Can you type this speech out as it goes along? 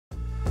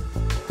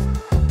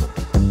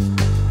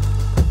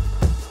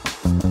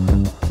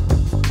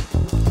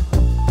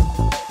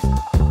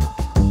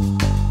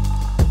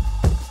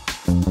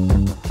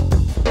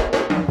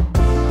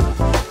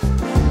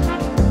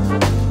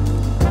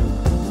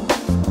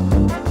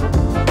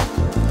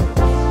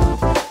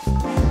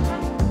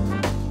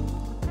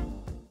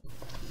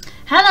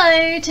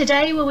Hello,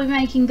 today we'll be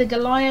making the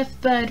Goliath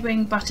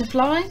Birdwing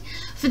Butterfly.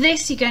 For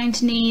this you're going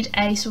to need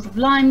a sort of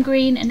lime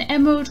green, an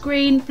emerald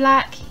green,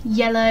 black,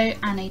 yellow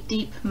and a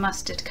deep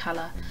mustard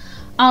colour.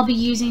 I'll be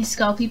using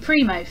Sculpey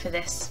Premo for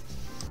this.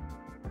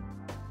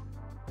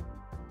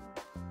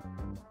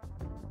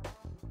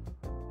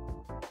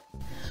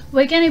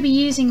 We're going to be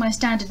using my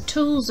standard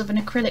tools of an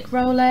acrylic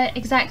roller,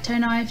 X-Acto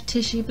knife,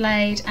 tissue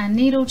blade and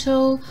needle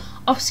tool.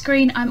 Off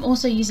screen I'm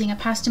also using a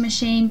pasta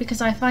machine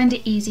because I find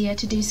it easier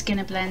to do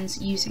skinner blends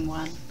using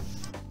one.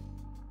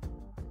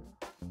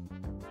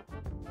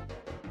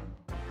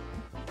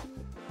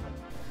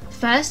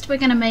 First we're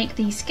going to make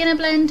the skinner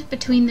blend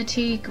between the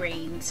two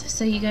greens.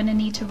 So you're going to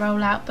need to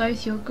roll out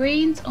both your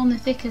greens on the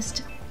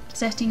thickest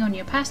setting on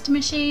your pasta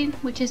machine,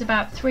 which is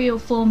about 3 or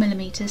 4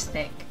 millimeters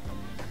thick.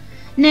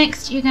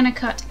 Next you're going to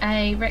cut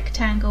a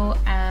rectangle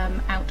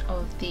out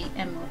of the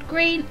emerald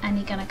green and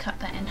you're going to cut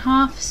that in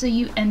half so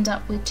you end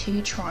up with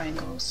 2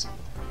 triangles.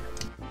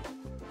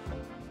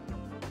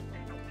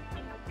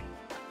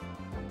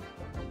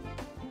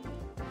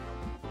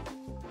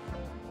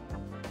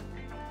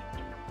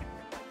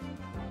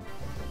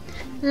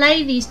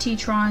 Lay these 2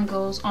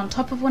 triangles on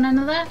top of one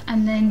another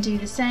and then do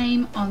the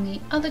same on the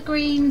other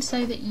green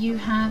so that you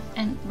have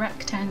a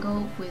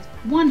rectangle with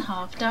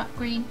 1/2 dark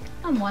green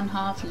and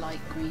 1/2 light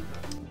green.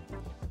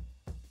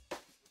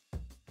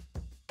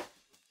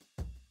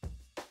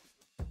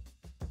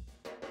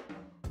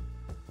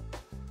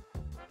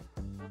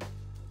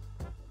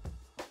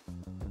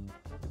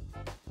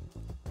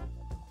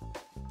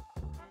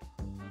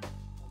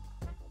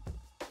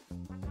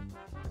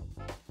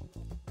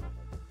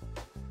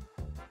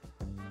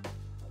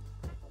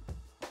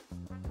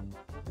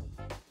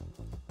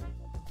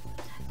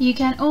 You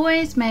can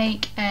always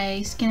make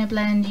a skinner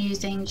blend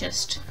using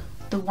just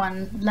the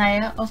one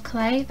layer of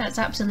clay, that's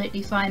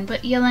absolutely fine,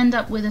 but you'll end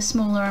up with a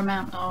smaller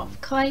amount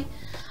of clay.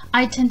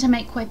 I tend to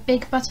make quite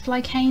big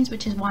butterfly canes,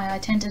 which is why I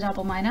tend to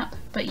double mine up,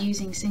 but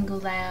using single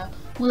layer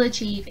will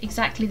achieve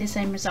exactly the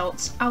same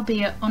results,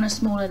 albeit on a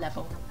smaller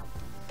level.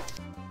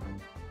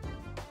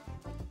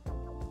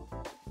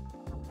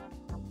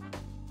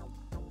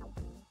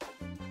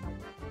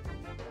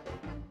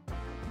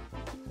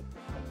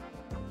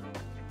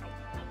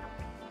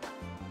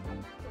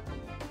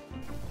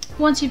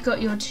 Once you've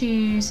got your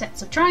 2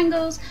 sets of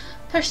triangles,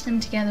 push them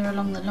together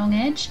along the long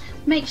edge.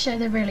 Make sure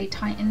they're really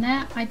tight in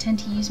there. I tend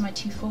to use my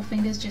 2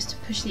 forefingers just to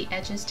push the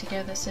edges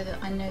together so that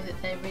I know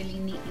that they're really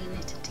neatly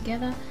knitted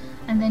together.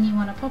 And then you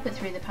want to pop it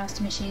through the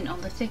pasta machine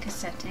on the thickest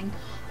setting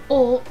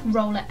or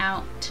roll it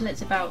out till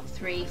it's about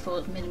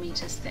 3-4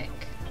 millimeters thick.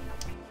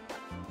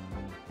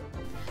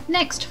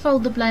 Next,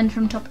 fold the blend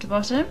from top to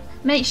bottom.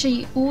 Make sure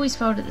you always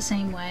fold it the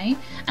same way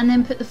and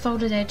then put the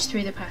folded edge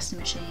through the pasta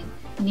machine.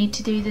 You need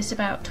to do this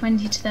about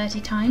 20 to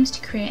 30 times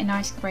to create a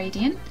nice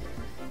gradient.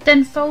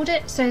 Then fold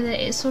it so that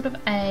it's sort of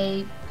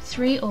a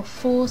 3 or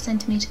 4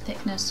 centimeter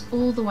thickness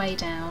all the way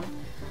down.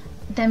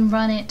 Then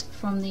run it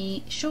from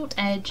the short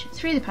edge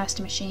through the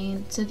pasta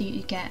machine so that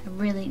you get a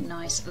really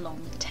nice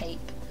long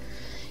tape.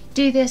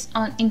 Do this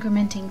on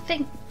incrementing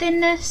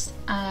thinness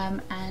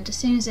and as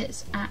soon as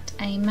it's at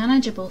a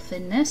manageable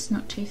thinness,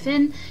 not too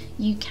thin,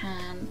 you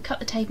can cut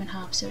the tape in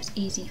half so it's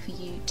easy for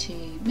you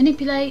to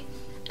manipulate,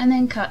 and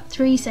then cut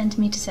 3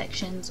 centimeter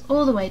sections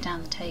all the way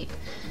down the tape,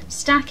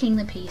 stacking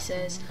the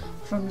pieces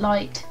from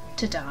light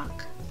to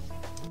dark.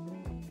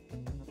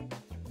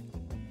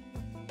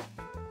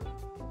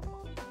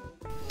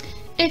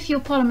 If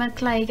your polymer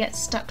clay gets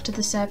stuck to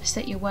the surface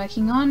that you're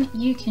working on,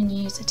 you can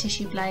use a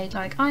tissue blade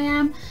like I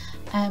am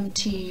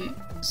to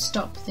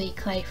stop the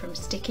clay from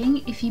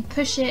sticking. If you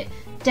push it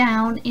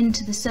down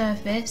into the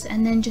surface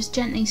and then just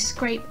gently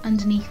scrape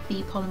underneath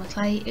the polymer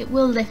clay, it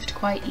will lift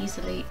quite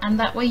easily, and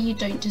that way you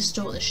don't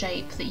distort the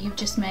shape that you've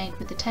just made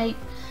with the tape,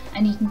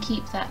 and you can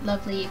keep that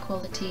lovely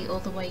equality all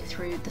the way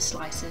through the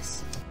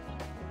slices.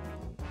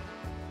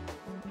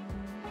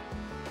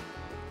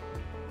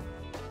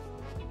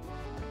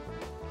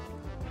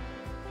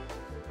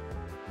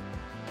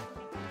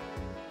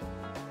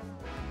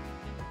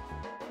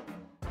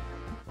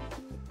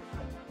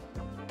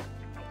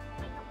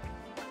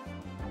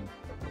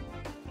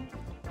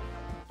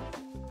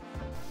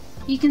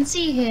 You can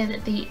see here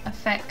that the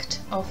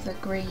effect of the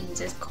greens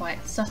is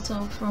quite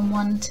subtle from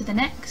one to the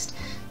next.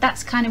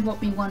 That's kind of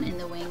what we want in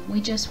the wing. We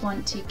just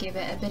want to give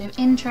it a bit of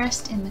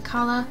interest in the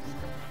colour.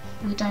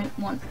 We don't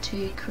want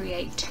to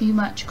create too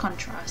much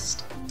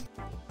contrast.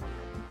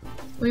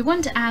 We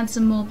want to add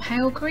some more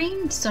pale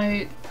green,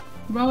 so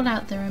roll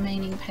out the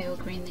remaining pale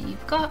green that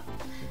you've got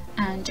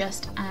and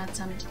just add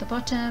some to the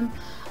bottom.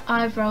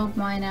 I've rolled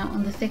mine out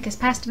on the thickest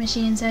pasta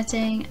machine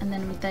setting and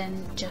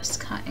then just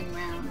cutting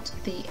around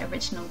the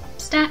original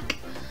stack,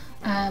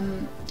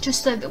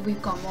 just so that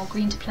we've got more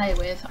green to play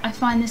with. I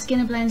find the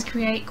skinner blends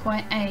create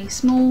quite a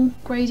small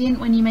gradient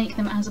when you make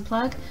them as a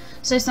plug,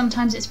 so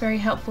sometimes it's very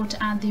helpful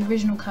to add the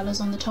original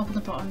colours on the top and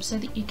the bottom so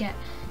that you get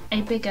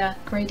a bigger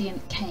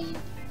gradient cane.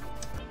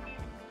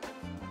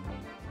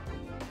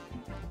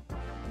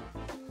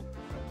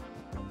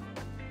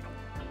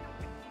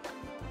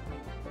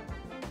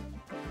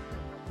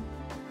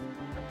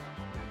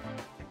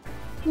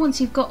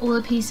 Once you've got all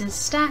the pieces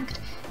stacked,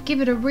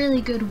 give it a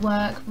really good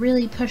work,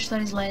 really push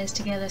those layers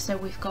together so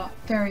we've got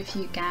very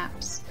few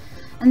gaps.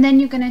 And then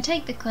you're going to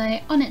take the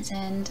clay on its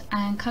end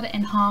and cut it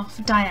in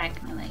half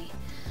diagonally.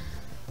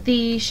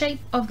 The shape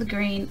of the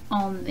green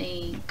on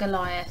the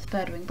Goliath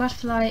Birdwing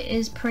Butterfly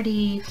is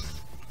pretty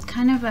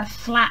kind of a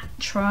flat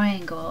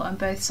triangle on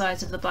both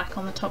sides of the black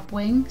on the top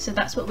wing, so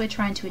that's what we're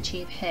trying to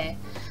achieve here.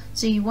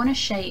 So you want to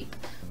shape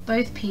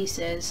both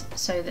pieces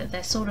so that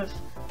they're sort of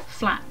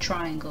flat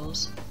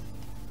triangles.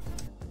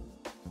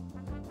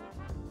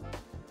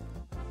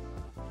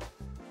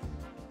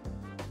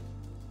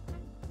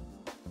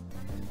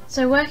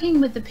 So working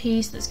with the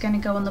piece that's going to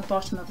go on the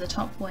bottom of the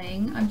top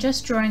wing, I'm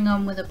just drawing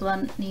on with a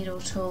blunt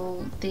needle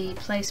tool the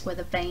place where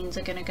the veins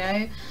are going to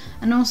go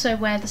and also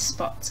where the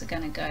spots are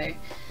going to go.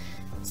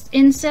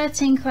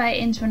 Inserting clay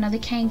into another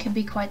cane can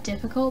be quite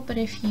difficult, but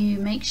if you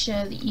make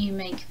sure that you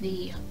make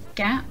the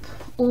gap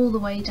all the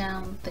way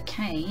down the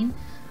cane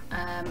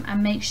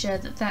and make sure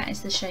that that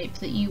is the shape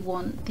that you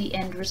want the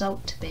end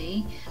result to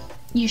be,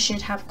 you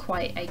should have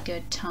quite a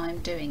good time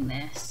doing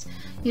this.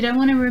 You don't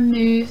want to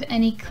remove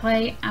any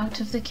clay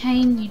out of the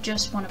cane, you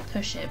just want to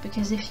push it,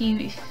 because if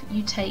you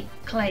take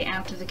clay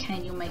out of the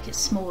cane you'll make it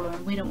smaller,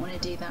 and we don't want to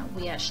do that.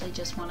 We actually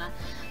just want to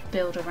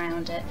build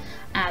around it,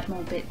 add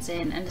more bits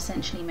in and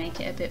essentially make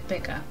it a bit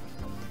bigger.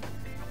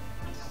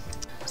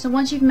 So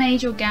once you've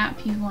made your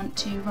gap, you want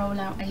to roll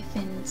out a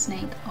thin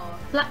snake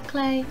of black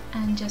clay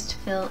and just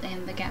fill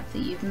in the gap that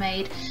you've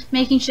made,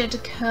 making sure to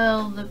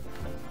curl the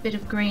bit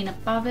of green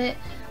above it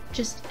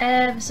just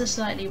ever so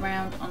slightly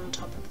round on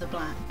top of the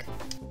black.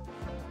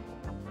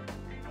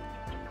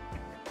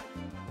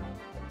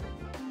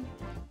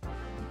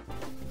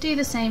 Do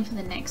the same for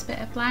the next bit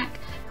of black.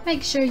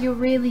 Make sure you're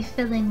really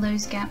filling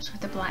those gaps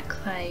with the black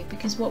clay,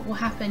 because what will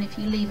happen if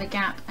you leave a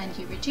gap and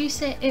you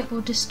reduce it, it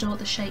will distort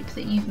the shape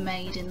that you've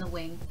made in the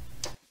wing.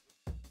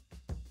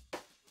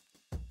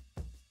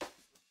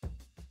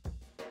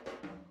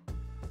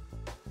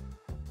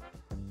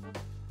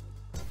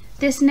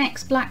 This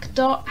next black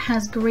dot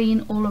has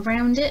green all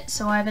around it,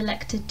 so I've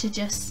elected to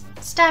just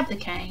stab the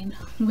cane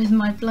with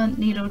my blunt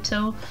needle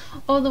tool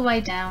all the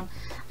way down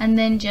and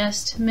then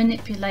just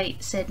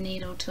manipulate said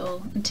needle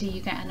tool until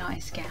you get a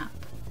nice gap.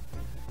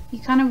 You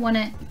kind of want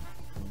it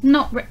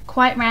not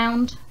quite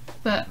round,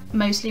 but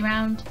mostly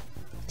round.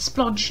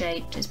 Splodge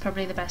shaped is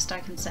probably the best I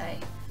can say.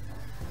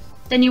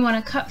 Then you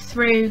want to cut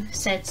through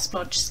said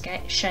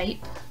splodge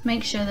shape,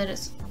 make sure that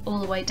it's all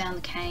the way down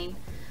the cane,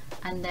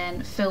 and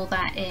then fill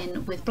that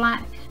in with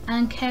black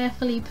and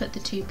carefully put the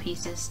two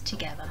pieces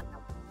together.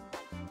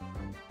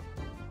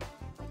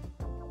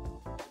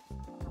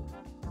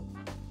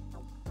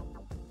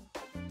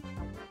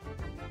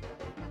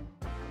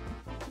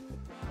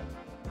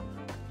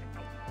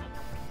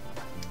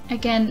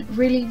 Again,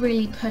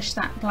 really push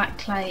that black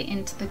clay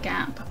into the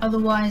gap,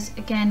 otherwise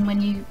again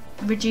when you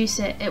reduce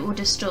it, it will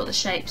distort the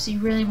shape, so you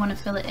really want to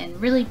fill it in.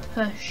 Really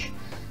push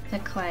the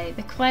clay.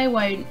 The clay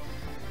won't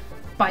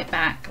bite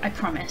back, I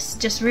promise.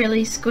 Just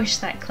really squish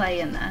that clay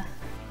in there.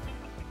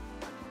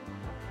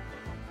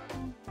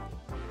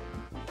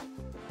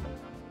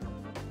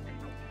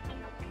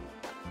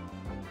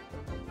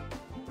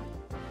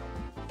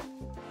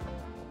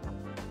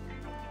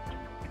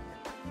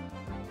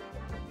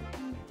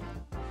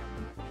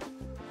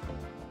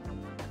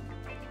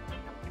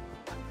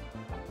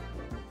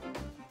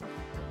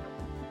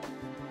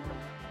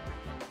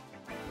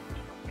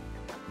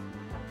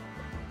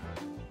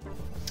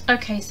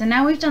 Okay, so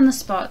now we've done the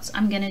spots,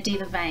 I'm going to do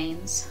the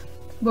veins.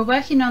 We're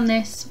working on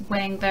this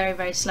wing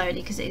very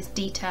slowly because it is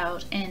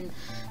detailed in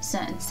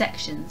certain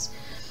sections.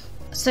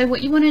 So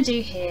what you want to do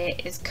here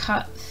is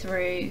cut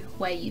through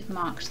where you've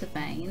marked the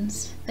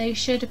veins. They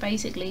should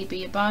basically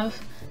be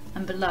above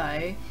and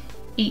below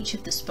each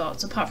of the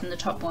spots, apart from the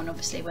top one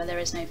obviously where there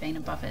is no vein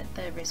above it,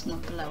 there is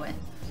one below it.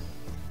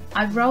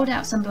 I've rolled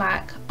out some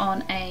black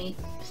on a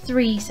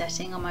 3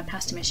 setting on my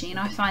pasta machine.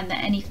 I find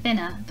that any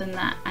thinner than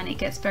that and it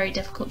gets very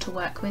difficult to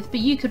work with, but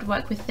you could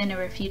work with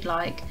thinner if you'd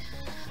like.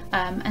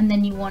 And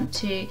then you want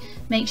to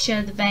make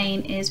sure the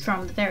vein is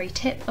from the very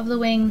tip of the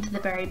wing to the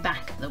very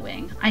back of the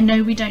wing. I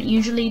know we don't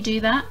usually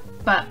do that,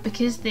 but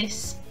because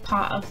this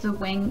part of the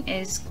wing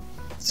is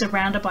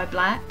surrounded by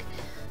black,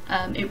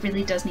 it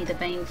really does need a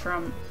vein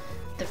from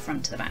the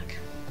front to the back.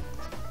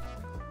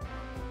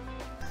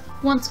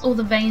 Once all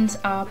the veins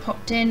are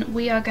popped in,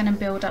 we are going to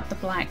build up the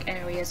black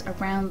areas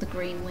around the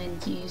green wing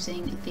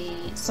using the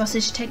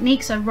sausage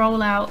technique. So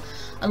roll out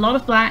a lot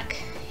of black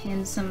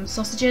in some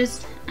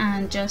sausages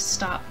and just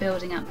start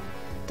building up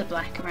the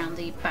black around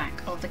the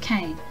back of the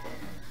cane.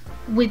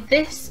 With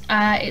this,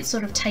 it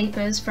sort of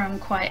tapers from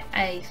quite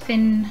a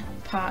thin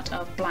part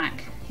of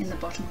black in the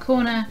bottom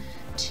corner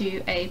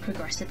to a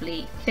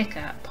progressively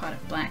thicker part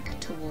of black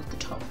toward the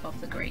top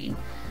of the green.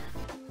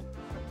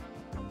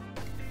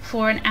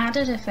 For an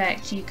added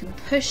effect, you can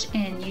push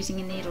in using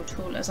a needle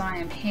tool, as I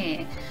am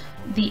here,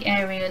 the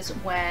areas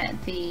where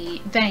the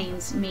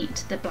veins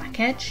meet the black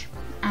edge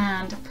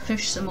and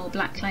push some more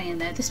black clay in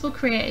there. This will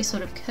create a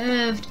sort of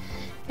curved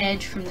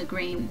edge from the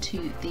green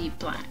to the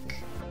black.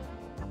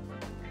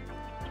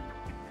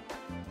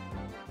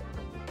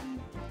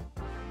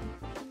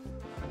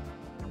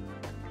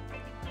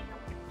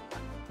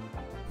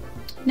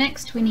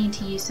 Next we need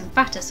to use some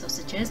fatter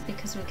sausages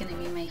because we're going to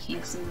be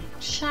making some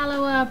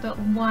shallower but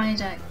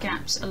wider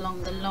gaps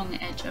along the long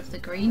edge of the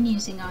green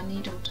using our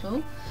needle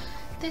tool.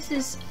 This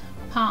is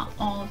part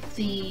of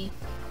the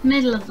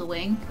middle of the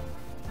wing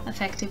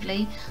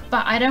effectively,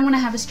 but I don't want to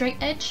have a straight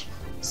edge,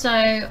 so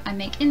I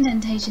make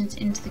indentations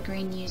into the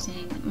green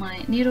using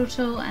my needle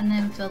tool and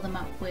then fill them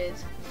up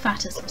with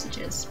fatter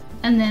sausages,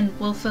 and then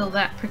we'll fill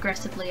that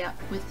progressively up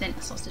with thinner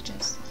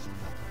sausages.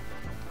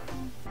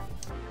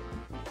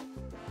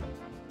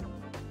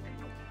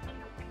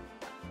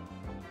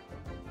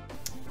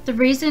 The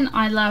reason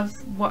I love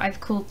what I've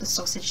called the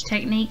sausage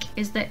technique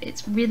is that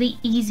it's really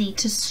easy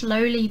to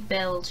slowly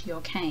build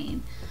your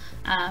cane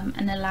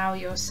and allow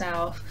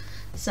yourself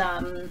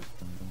some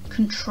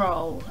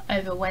control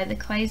over where the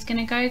clay is going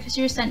to go, because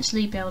you're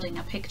essentially building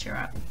a picture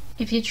up.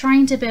 If you're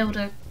trying to build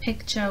a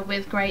picture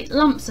with great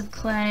lumps of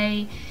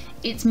clay,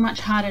 it's much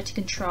harder to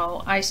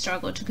control. I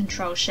struggle to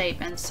control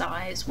shape and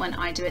size when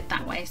I do it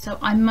that way, so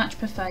I much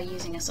prefer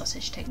using a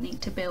sausage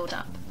technique to build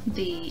up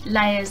the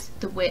layers,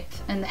 the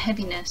width and the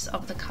heaviness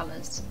of the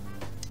colours.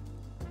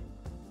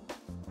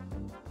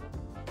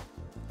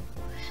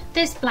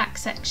 This black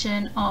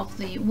section of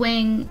the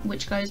wing,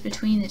 which goes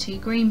between the two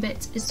green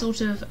bits, is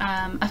sort of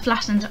a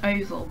flattened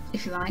oval,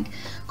 if you like,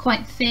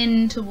 quite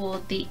thin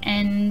toward the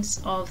ends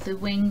of the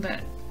wing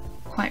but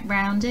quite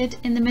rounded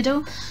in the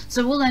middle.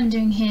 So all I'm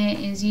doing here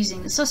is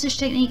using the sausage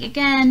technique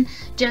again,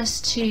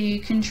 just to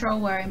control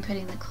where I'm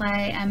putting the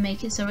clay and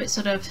make it so it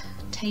sort of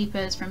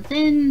tapers from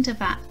thin to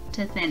fat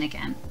to thin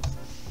again.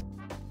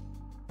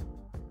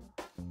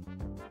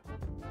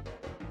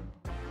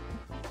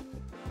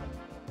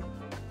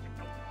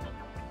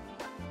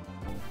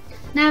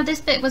 Now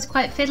this bit was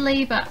quite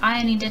fiddly, but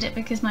I only did it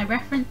because my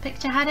reference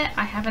picture had it.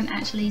 I haven't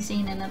actually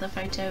seen another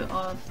photo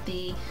of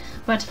the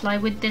butterfly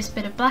with this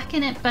bit of black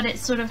in it, but it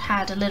sort of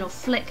had a little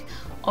flick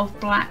of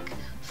black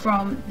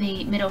from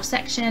the middle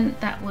section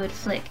that would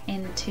flick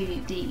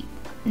into the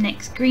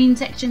next green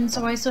section,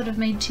 so I sort of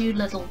made two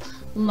little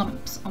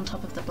lumps on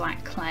top of the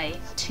black clay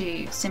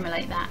to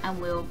simulate that, and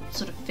we'll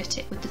sort of fit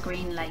it with the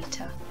green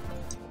later.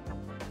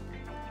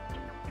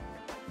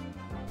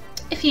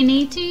 If you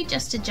need to,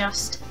 just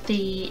adjust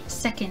the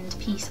second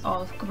piece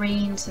of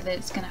green so that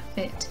it's going to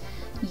fit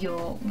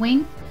your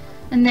wing,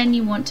 and then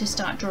you want to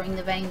start drawing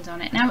the veins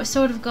on it. Now it's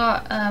sort of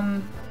got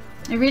a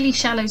really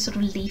shallow sort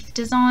of leaf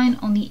design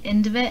on the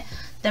end of it.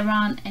 There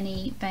aren't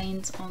any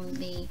veins on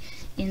the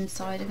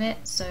inside of it,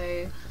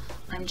 so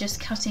I'm just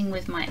cutting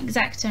with my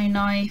X-Acto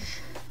knife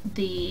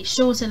the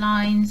shorter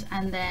lines,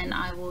 and then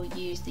I will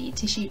use the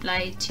tissue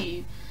blade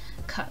to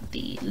cut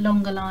the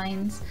longer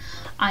lines.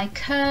 I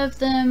curve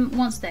them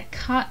once they're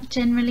cut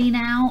generally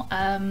now,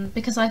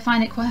 because I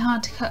find it quite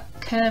hard to cut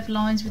curved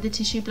lines with the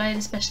tissue blade,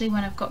 especially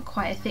when I've got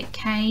quite a thick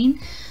cane.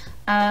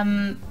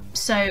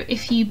 So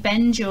if you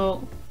bend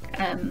your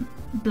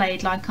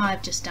blade like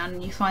I've just done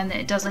and you find that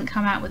it doesn't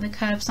come out with a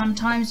curve,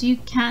 sometimes you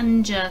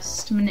can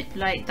just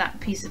manipulate that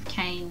piece of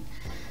cane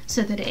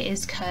so that it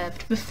is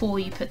curved before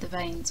you put the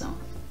veins on.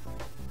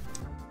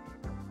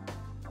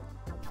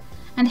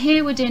 And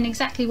here we're doing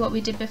exactly what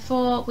we did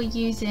before. We're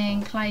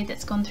using clay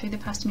that's gone through the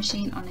pasta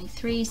machine on a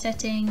 3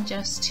 setting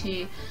just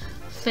to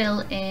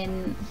fill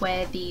in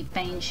where the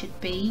vein should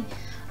be.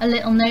 A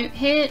little note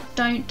here,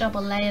 don't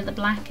double layer the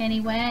black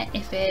anywhere.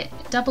 If it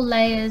double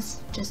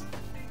layers, just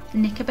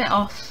nick a bit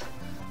off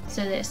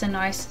so that it's a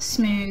nice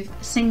smooth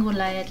single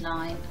layered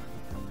line.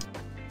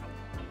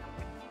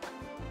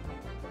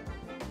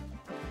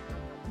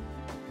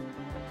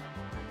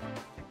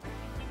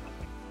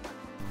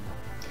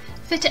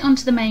 Fit it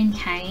onto the main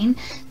cane.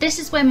 This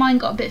is where mine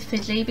got a bit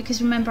fiddly, because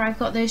remember I've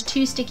got those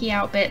 2 sticky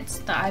out bits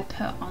that I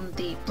put on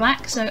the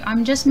black, so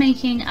I'm just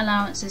making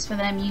allowances for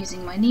them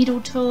using my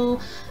needle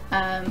tool,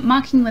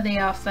 marking where they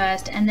are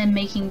first, and then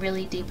making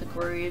really deeper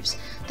grooves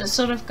that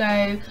sort of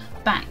go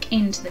back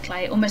into the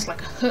clay, almost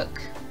like a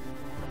hook.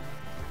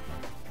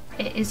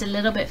 It is a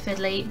little bit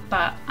fiddly,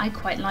 but I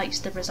quite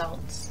liked the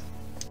results.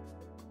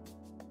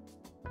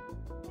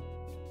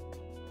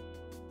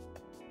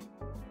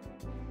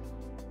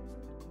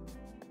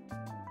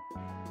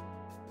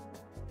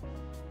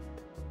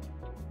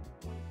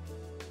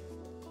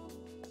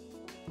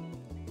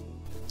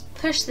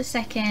 Push the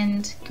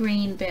second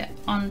green bit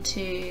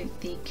onto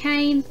the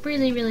cane,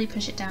 really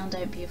push it down,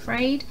 don't be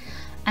afraid,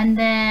 and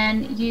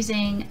then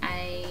using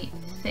a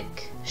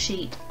thick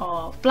sheet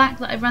of black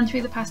that I've run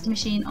through the pasta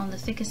machine on the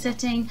thicker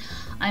setting,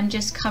 I'm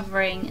just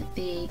covering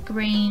the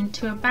green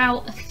to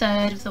about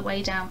 1/3 of the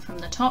way down from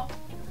the top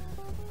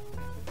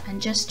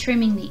and just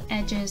trimming the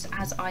edges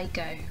as I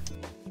go.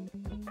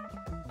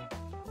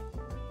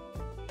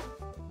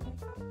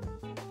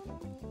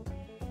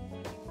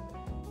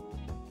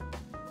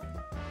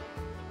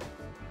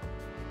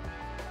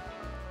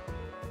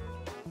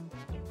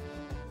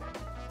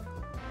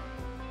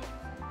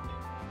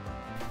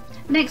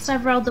 Next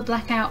I've rolled the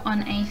black out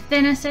on a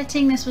thinner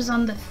setting. This was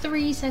on the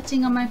 3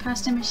 setting on my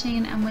pasta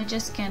machine, and we're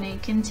just going to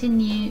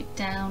continue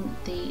down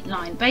the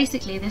line.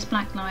 Basically this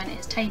black line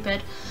is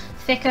tapered,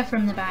 thicker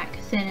from the back,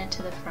 thinner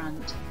to the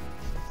front.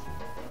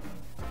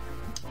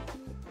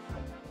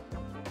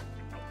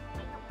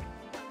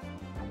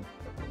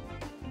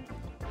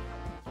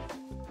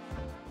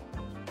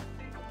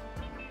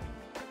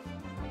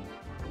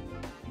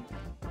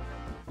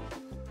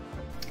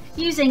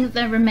 Using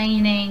the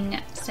remaining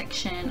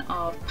section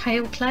of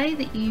pale clay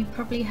that you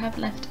probably have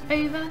left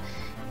over,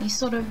 you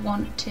sort of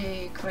want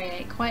to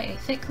create quite a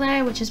thick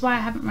layer, which is why I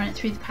haven't run it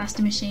through the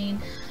pasta machine,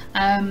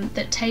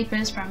 that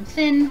tapers from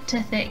thin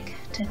to thick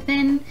to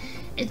thin.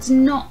 It's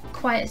not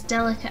quite as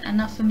delicate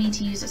enough for me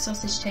to use a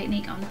sausage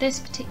technique on this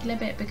particular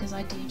bit because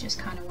I do just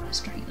kind of want a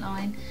straight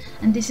line,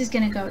 and this is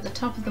going to go at the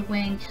top of the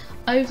wing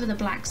over the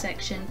black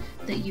section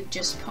that you've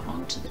just put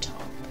onto the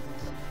top.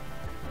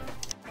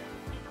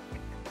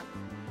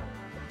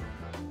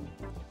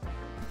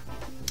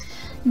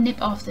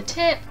 Nip off the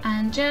tip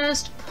and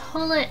just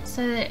pull it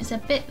so that it's a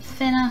bit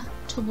thinner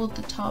toward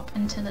the top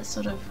until it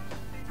sort of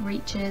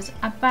reaches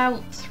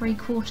about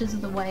 3/4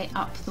 of the way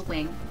up the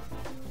wing.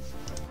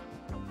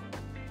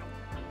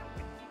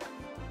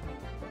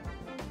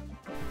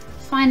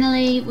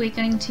 Finally, we're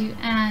going to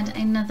add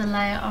another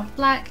layer of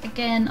black,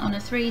 again on a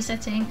 3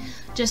 setting,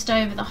 just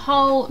over the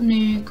whole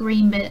new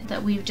green bit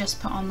that we've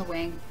just put on the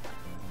wing.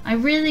 I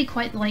really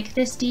quite like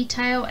this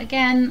detail.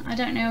 Again, I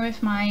don't know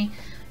if my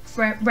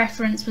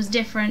reference was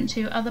different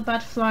to other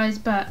butterflies,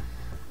 but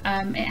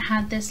it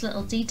had this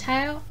little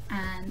detail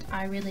and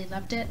I really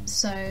loved it,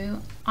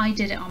 so I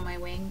did it on my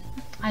wing.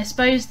 I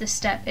suppose this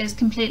step is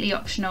completely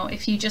optional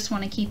if you just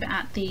want to keep it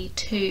at the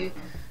 2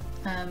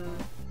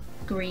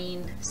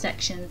 green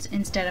sections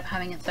instead of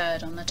having a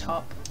 3rd on the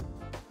top.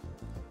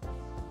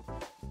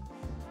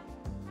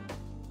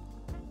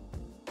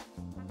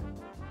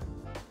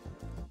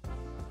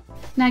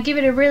 Now give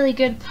it a really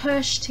good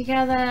push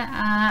together,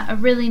 a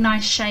really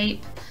nice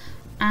shape,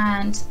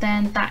 and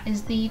then that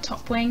is the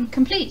top wing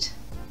complete.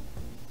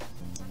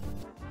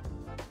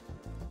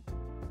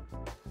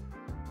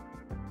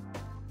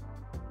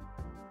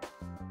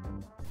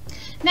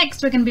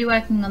 Next we're going to be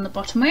working on the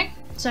bottom wing,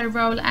 so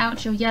roll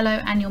out your yellow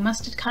and your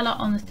mustard colour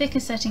on the thicker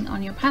setting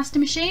on your pasta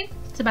machine.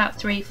 It's about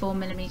 3-4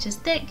 millimeters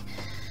thick.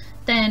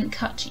 Then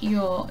cut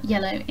your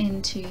yellow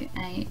into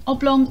a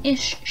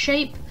oblong-ish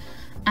shape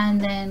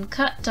and then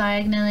cut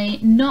diagonally,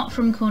 not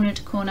from corner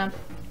to corner,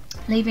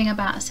 leaving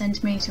about 1.5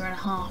 centimeters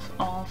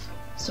of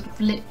sort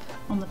of lip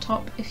on the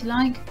top, if you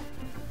like.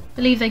 I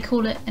believe they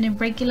call it an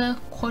irregular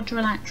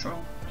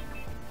quadrilateral.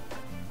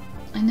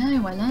 I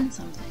know, I learned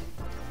something.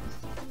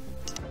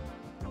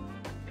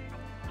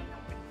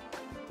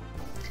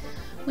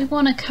 We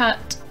want to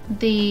cut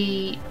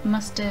the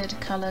mustard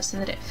colour so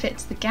that it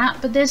fits the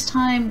gap, but this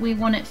time we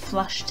want it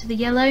flush to the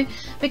yellow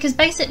because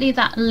basically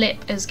that lip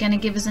is going to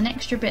give us an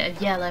extra bit of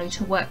yellow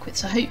to work with,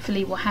 so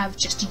hopefully we'll have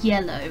just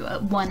yellow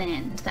at one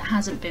end that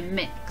hasn't been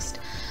mixed,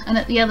 and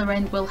at the other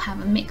end we'll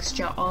have a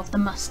mixture of the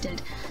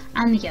mustard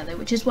and the yellow,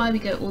 which is why we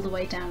go all the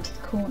way down to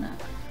the corner.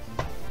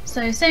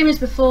 So same as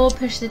before,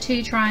 push the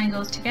 2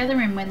 triangles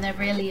together, and when they're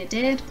really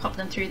adhered, pop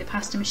them through the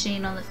pasta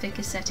machine on the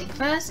thickest setting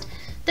first,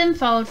 then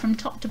fold from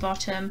top to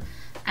bottom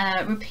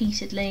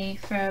repeatedly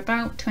for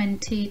about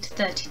 20 to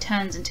 30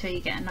 turns until you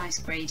get a nice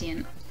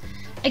gradient.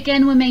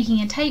 Again, we're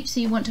making a tape, so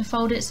you want to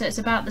fold it so it's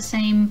about the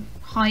same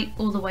height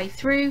all the way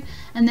through,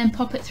 and then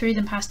pop it through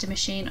the pasta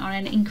machine on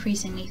an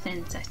increasingly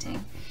thin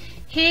setting.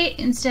 Here,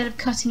 instead of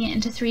cutting it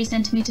into 3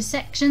 centimeter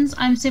sections,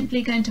 I'm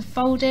simply going to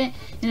fold it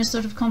in a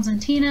sort of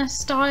concertina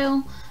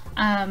style.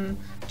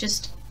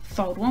 Just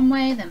fold one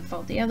way, then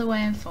fold the other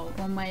way, and fold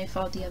one way,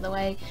 fold the other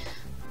way.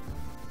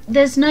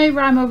 There's no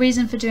rhyme or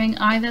reason for doing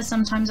either.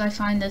 Sometimes I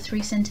find the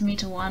 3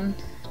 centimeter one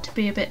to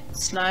be a bit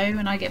slow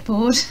and I get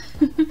bored,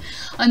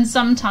 and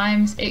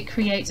sometimes it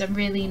creates a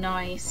really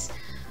nice,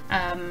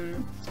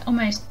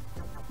 almost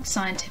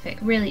scientific,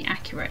 really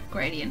accurate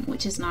gradient,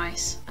 which is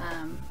nice,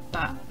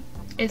 but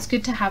it's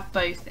good to have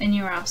both in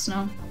your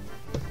arsenal.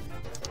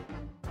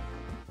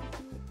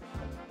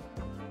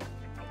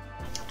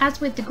 As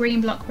with the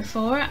green block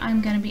before, I'm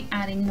going to be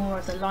adding more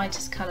of the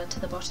lightest colour to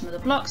the bottom of the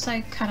block,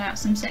 so cut out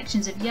some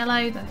sections of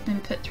yellow that have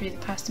been put through the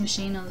pasta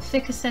machine on the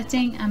thicker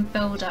setting and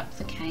build up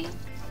the cane.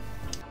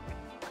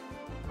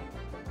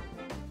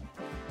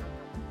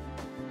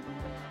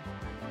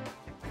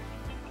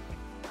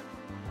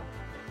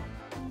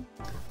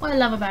 What I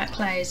love about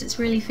clay is it's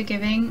really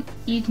forgiving.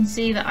 You can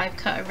see that I've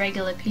cut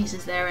irregular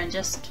pieces there and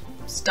just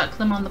stuck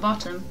them on the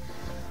bottom,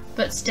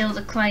 but still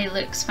the clay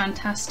looks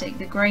fantastic,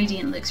 the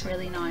gradient looks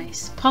really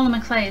nice.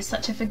 Polymer clay is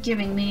such a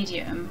forgiving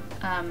medium,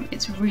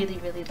 it's really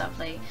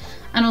lovely.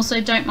 And also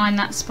don't mind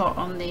that spot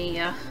on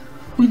the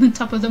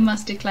top of the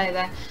mustard clay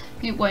there,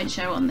 it won't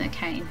show on the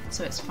cane,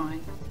 so it's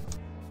fine.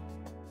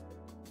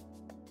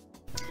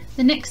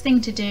 The next thing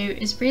to do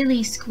is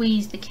really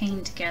squeeze the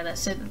cane together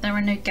so that there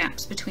are no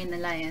gaps between the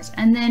layers,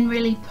 and then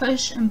really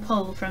push and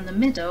pull from the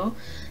middle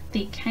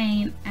the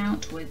cane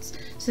outwards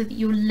so that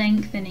you're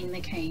lengthening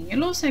the cane.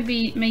 You'll also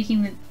be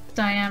making the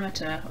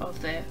diameter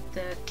of the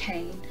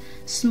cane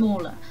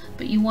smaller,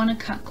 but you want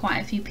to cut quite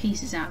a few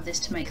pieces out of this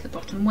to make the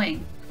bottom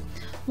wing.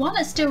 While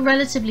it's still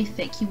relatively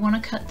thick, you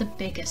want to cut the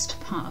biggest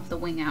part of the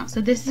wing out. So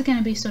this is going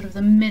to be sort of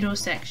the middle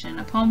section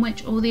upon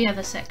which all the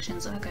other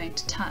sections are going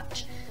to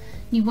touch.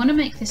 You want to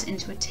make this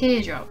into a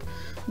teardrop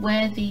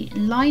where the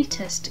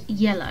lightest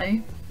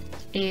yellow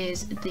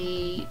is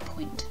the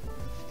point.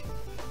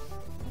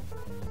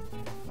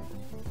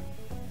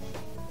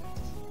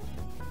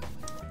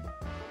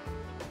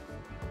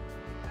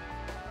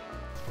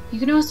 You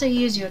can also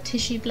use your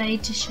tissue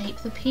blade to shape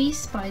the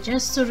piece by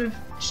just sort of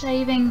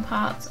shaving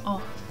parts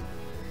off.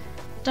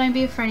 Don't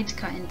be afraid to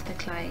cut into the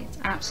clay, it's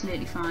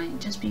absolutely fine.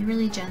 Just be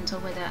really gentle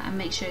with it and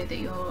make sure that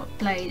your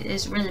blade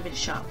is really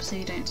sharp so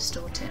you don't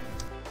distort it.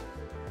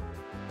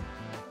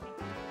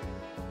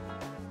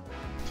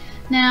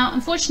 Now,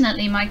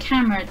 unfortunately, my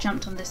camera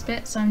jumped on this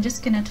bit, so I'm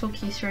just going to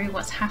talk you through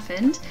what's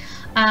happened.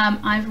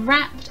 I've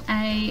wrapped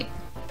a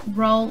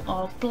roll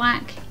of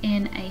black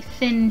in a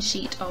thin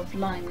sheet of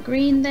lime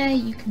green there,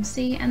 you can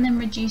see, and then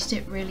reduced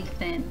it really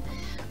thin.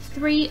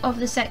 3 of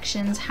the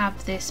sections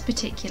have this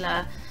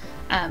particular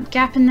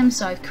gap in them,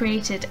 so I've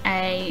created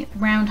a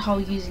round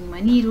hole using my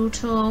needle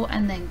tool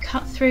and then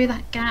cut through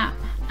that gap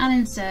and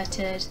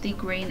inserted the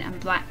green and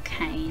black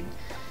cane.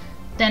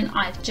 Then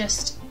I've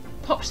just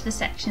popped the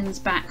sections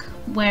back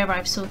where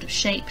I've sort of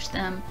shaped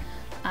them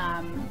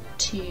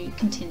to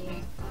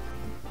continue.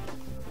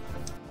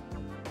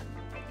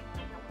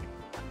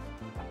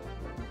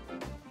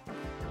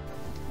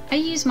 I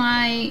use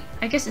my,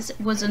 I guess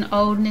it was an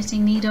old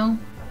knitting needle,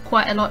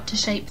 quite a lot to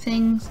shape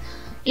things.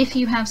 If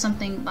you have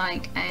something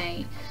like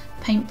a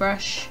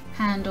paintbrush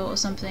handle or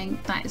something,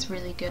 that is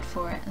really good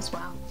for it as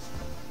well.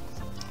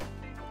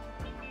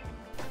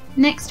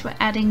 Next we're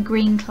adding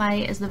green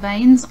clay as the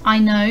veins. I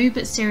know,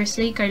 but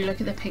seriously, go look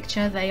at the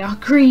picture, they are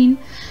green.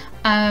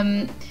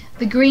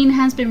 The green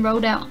has been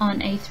rolled out on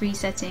A3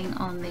 setting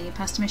on the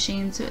pasta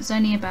machine, so it's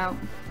only about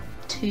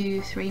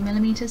 2-3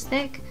 millimeters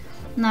thick.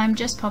 And I'm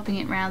just popping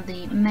it around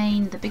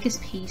the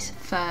biggest piece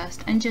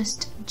first and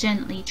just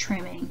gently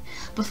trimming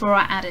before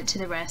I add it to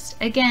the rest.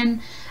 Again,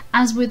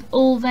 as with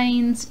all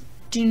veins,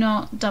 do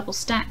not double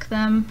stack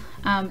them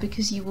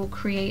because you will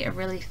create a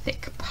really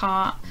thick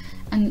part,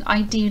 and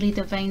ideally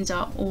the veins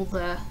are all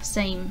the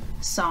same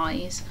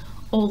size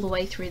all the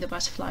way through the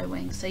butterfly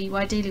wing, so you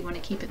ideally want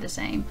to keep it the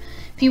same.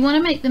 If you want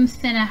to make them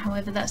thinner,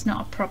 however, that's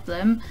not a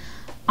problem.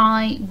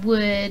 I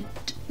would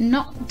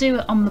not do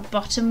it on the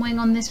bottom wing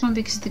on this one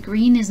because the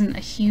green isn't a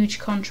huge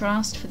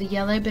contrast for the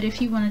yellow, but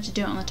if you wanted to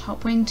do it on the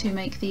top wing to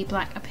make the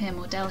black appear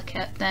more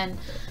delicate, then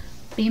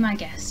be my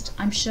guest.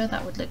 I'm sure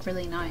that would look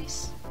really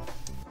nice.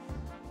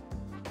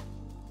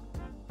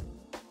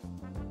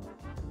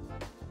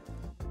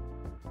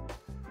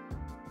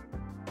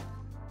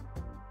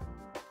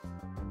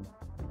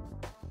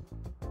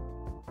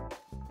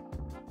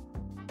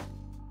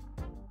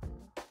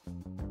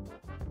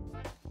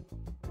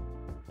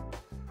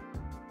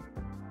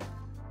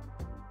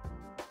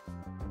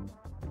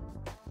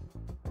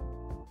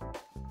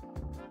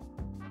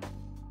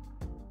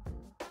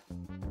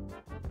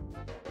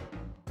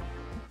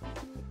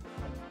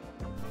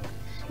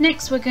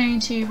 Next we're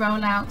going to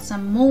roll out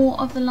some more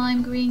of the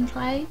lime green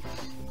clay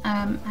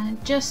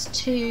and just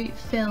to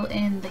fill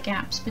in the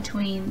gaps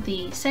between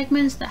the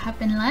segments that have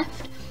been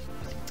left.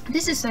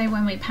 This is so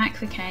when we pack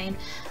the cane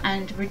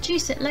and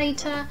reduce it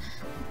later,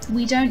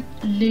 we don't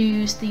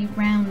lose the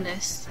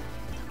roundness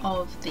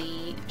of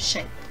the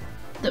shape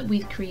that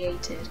we've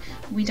created.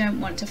 We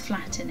don't want to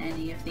flatten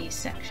any of these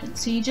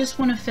sections, so you just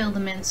want to fill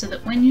them in so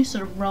that when you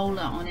sort of roll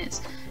it on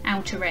its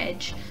outer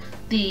edge,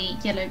 the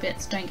yellow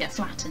bits don't get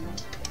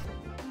flattened.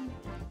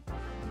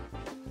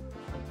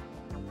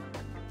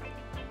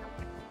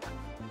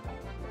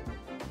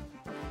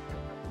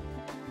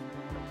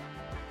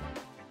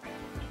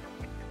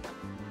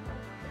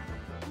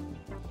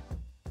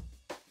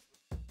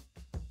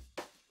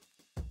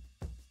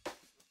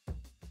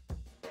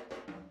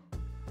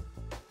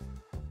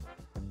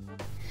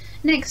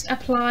 Next,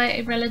 apply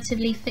a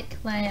relatively thick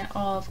layer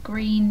of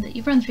green that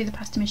you've run through the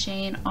pasta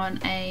machine on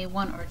a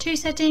 1 or a 2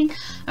 setting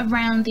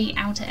around the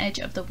outer edge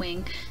of the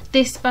wing.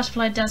 This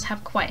butterfly does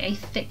have quite a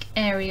thick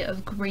area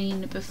of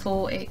green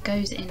before it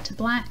goes into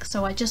black,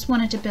 so I just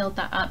wanted to build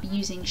that up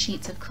using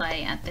sheets of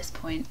clay at this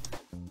point.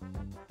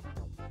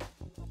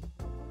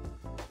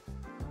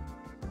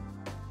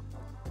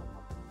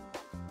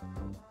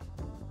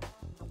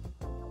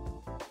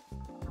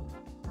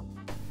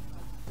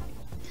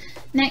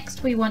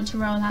 Next we want to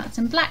roll out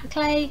some black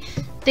clay.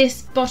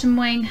 This bottom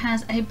wing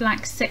has a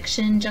black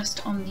section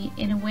just on the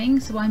inner wing,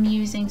 so I'm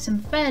using some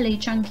fairly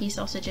chunky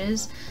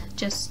sausages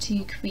just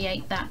to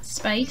create that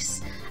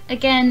space.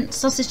 Again,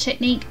 sausage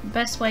technique,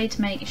 best way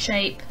to make a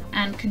shape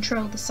and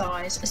control the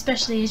size,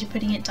 especially as you're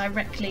putting it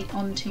directly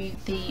onto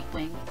the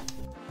wing.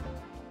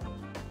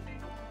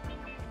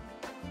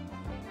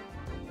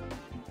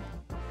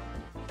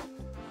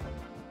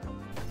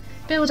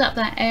 Build up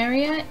that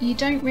area. You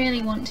don't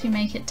really want to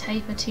make it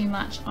taper too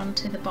much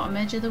onto the bottom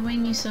edge of the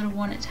wing, you sort of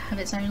want it to have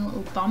its own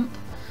little bump,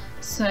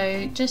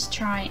 so just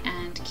try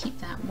and keep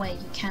that where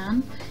you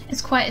can.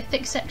 It's quite a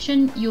thick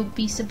section, you'll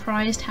be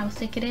surprised how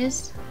thick it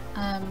is,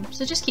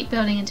 so just keep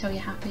building until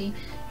you're happy.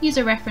 Use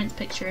a reference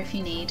picture if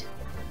you need.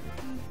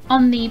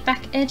 On the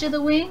back edge of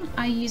the wing,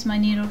 I use my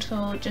needle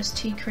tool just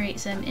to create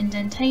some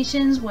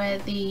indentations where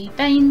the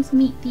veins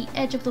meet the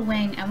edge of the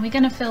wing, and we're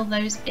going to fill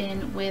those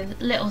in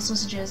with little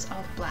sausages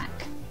of black.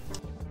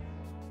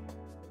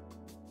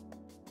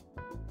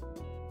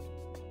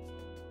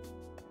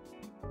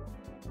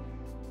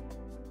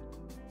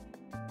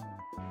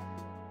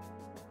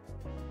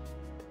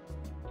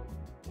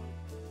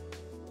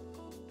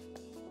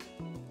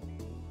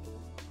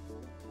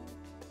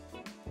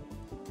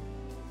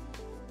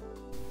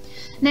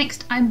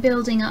 Next, I'm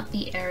building up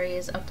the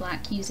areas of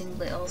black using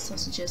little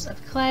sausages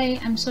of clay.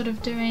 I'm sort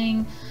of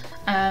doing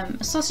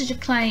a sausage of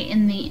clay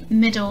in the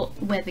middle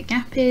where the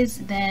gap is,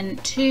 then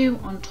 2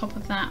 on top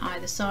of that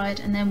either side,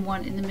 and then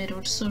 1 in the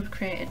middle to sort of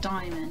create a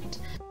diamond.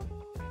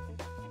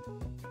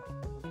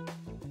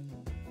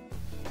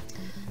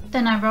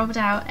 Then I rolled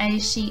out a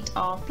sheet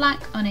of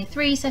black on a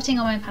 3 setting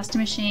on my pasta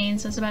machine,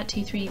 so it's about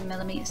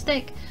 2-3mm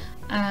thick,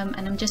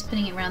 and I'm just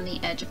putting it around the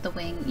edge of the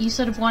wing. You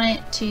sort of want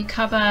it to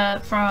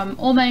cover from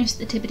almost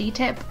the tippity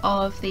tip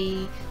of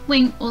the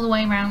wing all the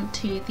way around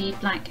to the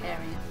black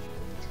area.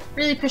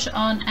 Really push it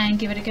on and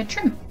give it a good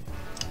trim.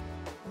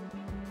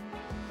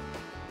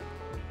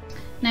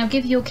 Now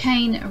give your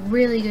cane a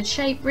really good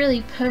shape,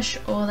 really push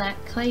all that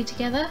clay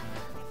together,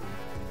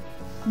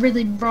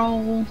 really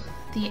roll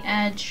the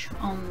edge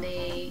on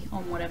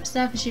whatever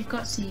surface you've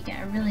got so you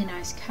get a really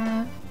nice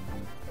curve.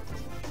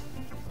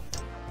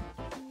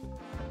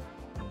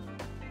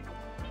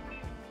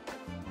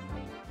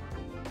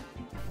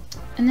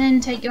 And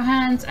then take your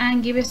hands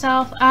and give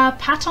yourself a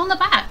pat on the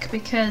back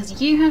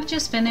because you have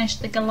just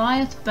finished the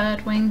Goliath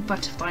Birdwing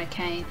Butterfly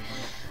cane,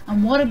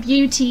 and what a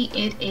beauty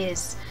it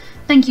is.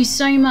 Thank you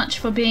so much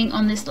for being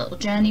on this little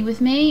journey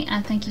with me,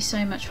 and thank you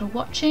so much for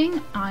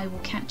watching. I will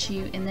catch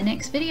you in the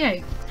next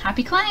video.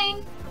 Happy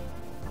claying!